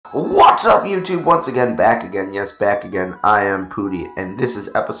What's up, YouTube? Once again, back again. Yes, back again. I am Pooty, and this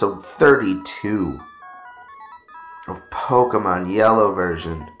is episode 32 of Pokemon Yellow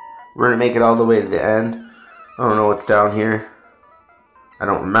version. We're going to make it all the way to the end. I don't know what's down here. I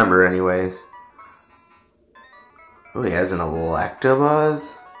don't remember anyways. Oh, he has an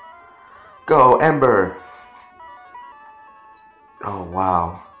Electabuzz? Go, Ember! Oh,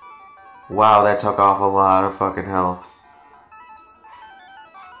 wow. Wow, that took off a lot of fucking health.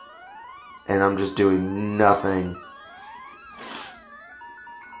 And I'm just doing nothing.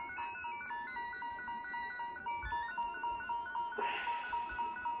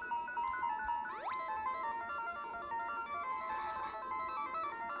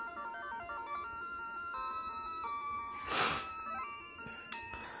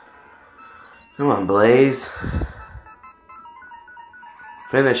 Come on, Blaze.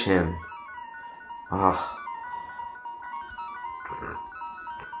 Finish him. Ugh.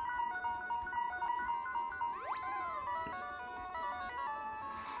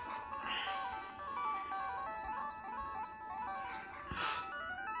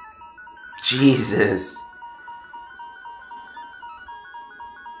 Jesus.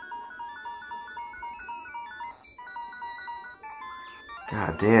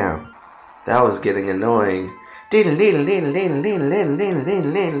 God damn. That was getting annoying.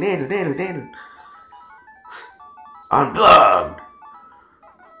 Unplugged!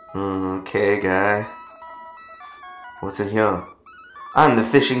 Okay, guy. What's in here? I'm the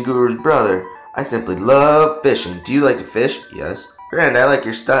fishing guru's brother. I simply love fishing. Do you like to fish? Yes. Grand, I like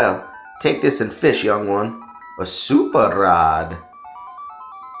your style. Take this and fish, young one. A super rod.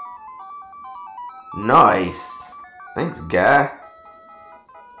 Nice. Thanks, guy.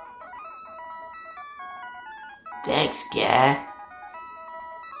 Thanks, guy.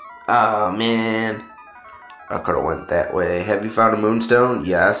 Oh, man. I could have went that way. Have you found a moonstone?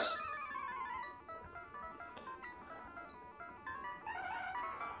 Yes.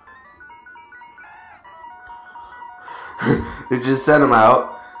 It just sent him out.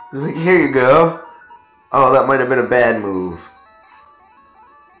 It's like, here you go. Oh, that might have been a bad move.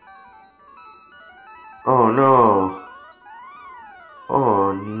 Oh, no.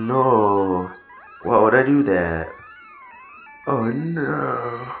 Oh, no. Why would I do that? Oh,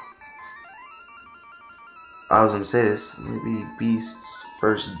 no. I was gonna say this. Maybe Beast's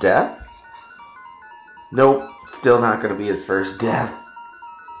first death? Nope. Still not gonna be his first death.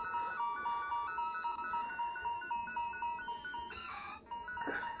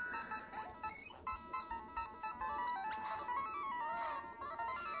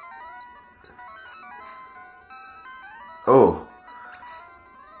 Oh.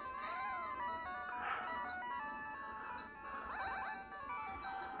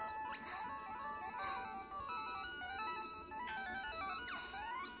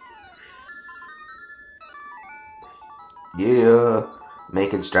 Yeah.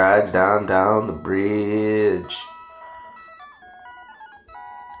 Making strides down the bridge.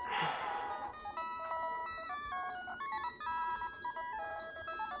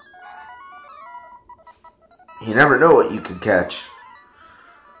 You never know what you could catch.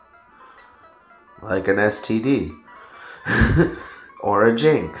 Like an STD. Or a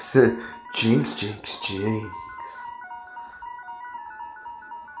Jinx. Jinx, Jinx, Jinx.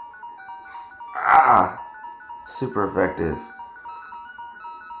 Ah! Super effective.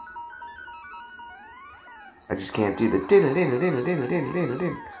 I just can't do the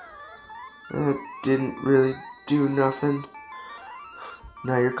That didn't really do nothing.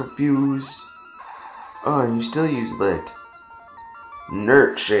 Now you're confused. Oh, and you still use Lick.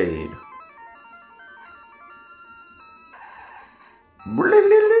 Nurtshade.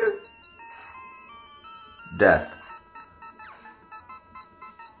 Death.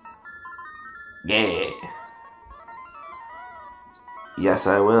 Yeah. Yes,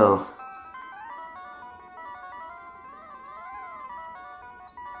 I will.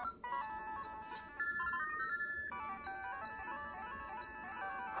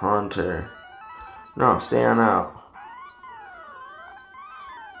 Hunter. No, stay on out.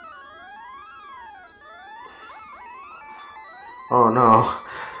 Oh no.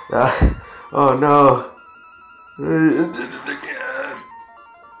 Oh no. It did it again.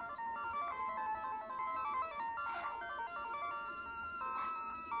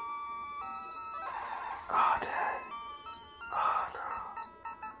 Oh, Dad. Oh no.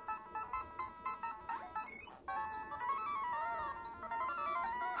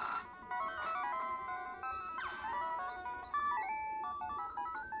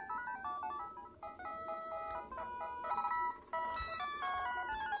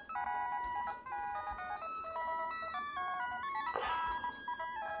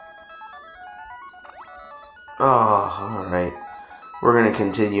 Oh, alright. We're gonna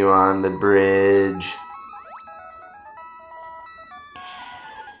continue on the bridge.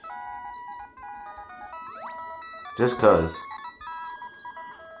 Just cause.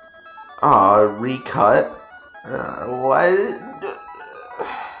 Aw, recut? What?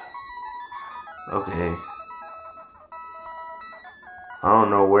 Okay. I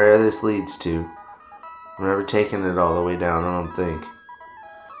don't know where this leads to. I'm never taking it all the way down, I don't think.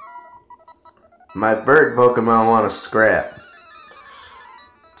 My bird Pokemon want to scrap.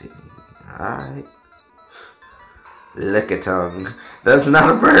 Alright. Lickitung. That's not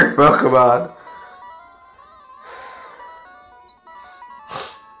a bird Pokemon.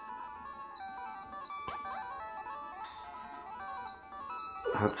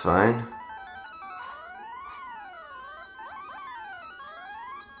 That's fine.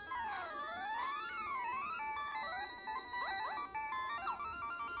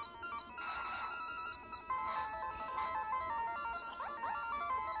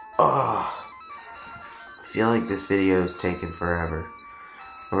 Oh, I feel like this video is taking forever.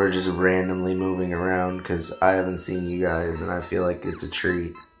 We're just randomly moving around because I haven't seen you guys and I feel like it's a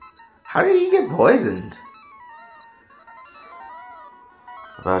treat. How did you get poisoned?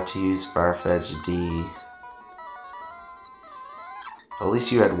 About to use Farfetch'd D. At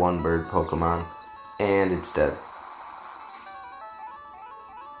least you had one bird Pokemon. And it's dead.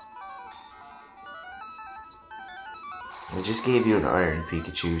 I just gave you an Iron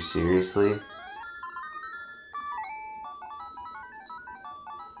Pikachu, seriously?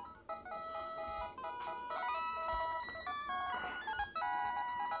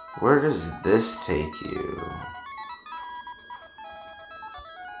 Where does this take you?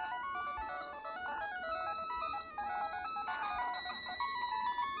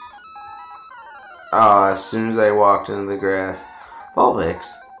 Oh, as soon as I walked into the grass.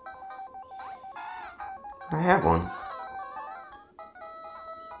 Vulpix. I have one.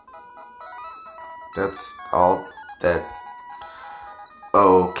 That's all that...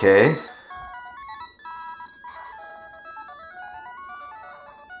 Okay.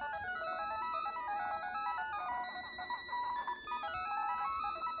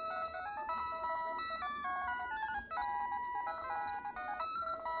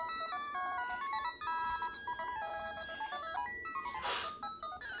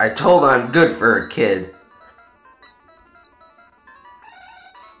 I told I'm good for a kid.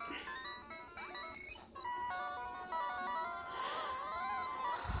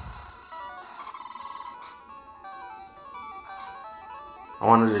 I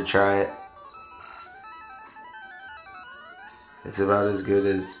wanted to try it. It's about as good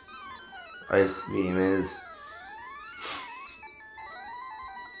as Ice Beam is.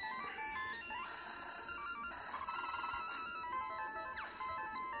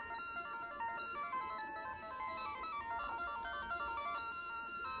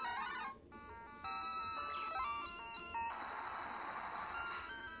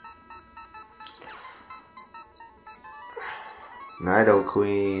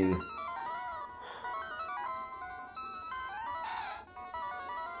 Nidoqueen.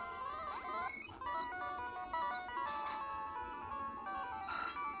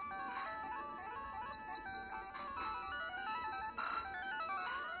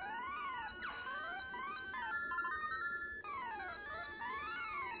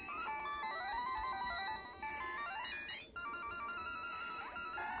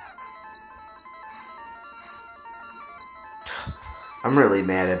 I'm really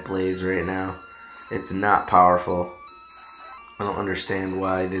mad at Blaze right now. It's not powerful. I don't understand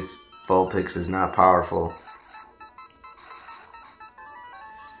why this Vulpix is not powerful.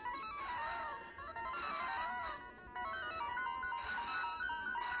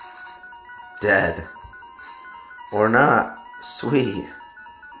 Dead. Or not. Sweet.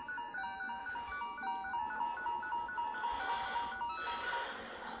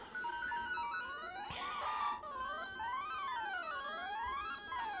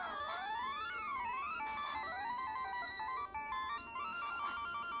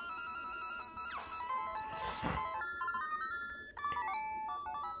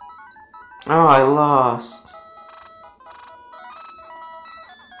 Oh, I lost.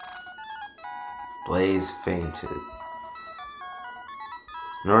 Blaze fainted.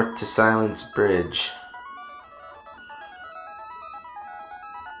 North to Silence Bridge.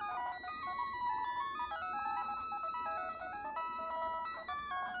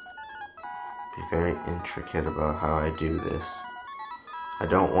 Be very intricate about how I do this. I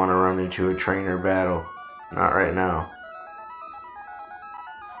don't want to run into a trainer battle. Not right now.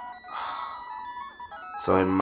 So I